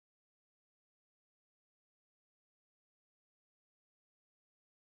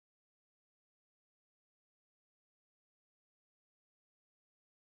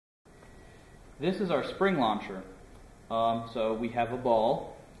This is our spring launcher. So we have a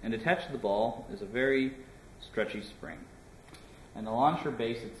ball, and attached to the ball is a very stretchy spring. And the launcher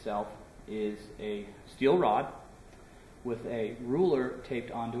base itself is a steel rod with a ruler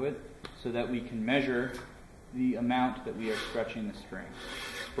taped onto it so that we can measure the amount that we are stretching the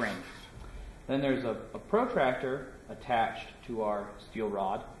spring. Then there's a protractor attached to our steel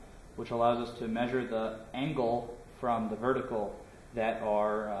rod, which allows us to measure the angle from the vertical that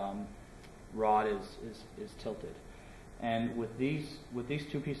our rod is tilted. And with these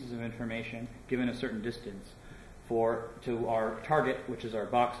two pieces of information, given a certain distance to our target, which is our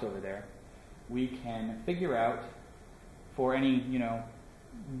box over there, we can figure out for any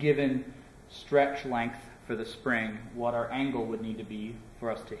given stretch length for the spring what our angle would need to be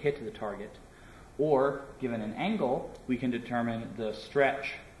for us to hit the target. Or, given an angle, we can determine the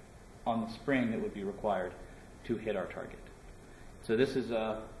stretch on the spring that would be required to hit our target. So this is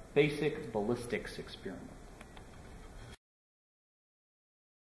a basic ballistics experiment.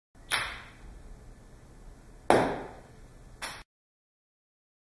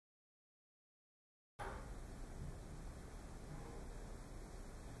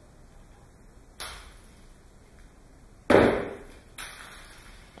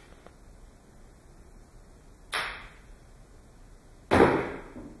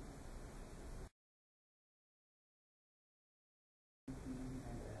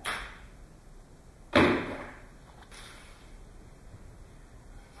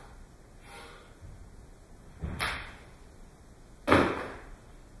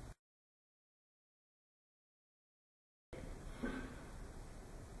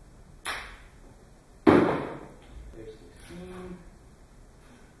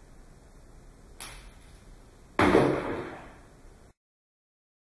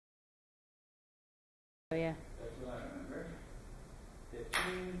 Oh, yeah. That's what I remember.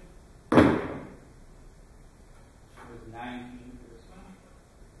 15 was 19.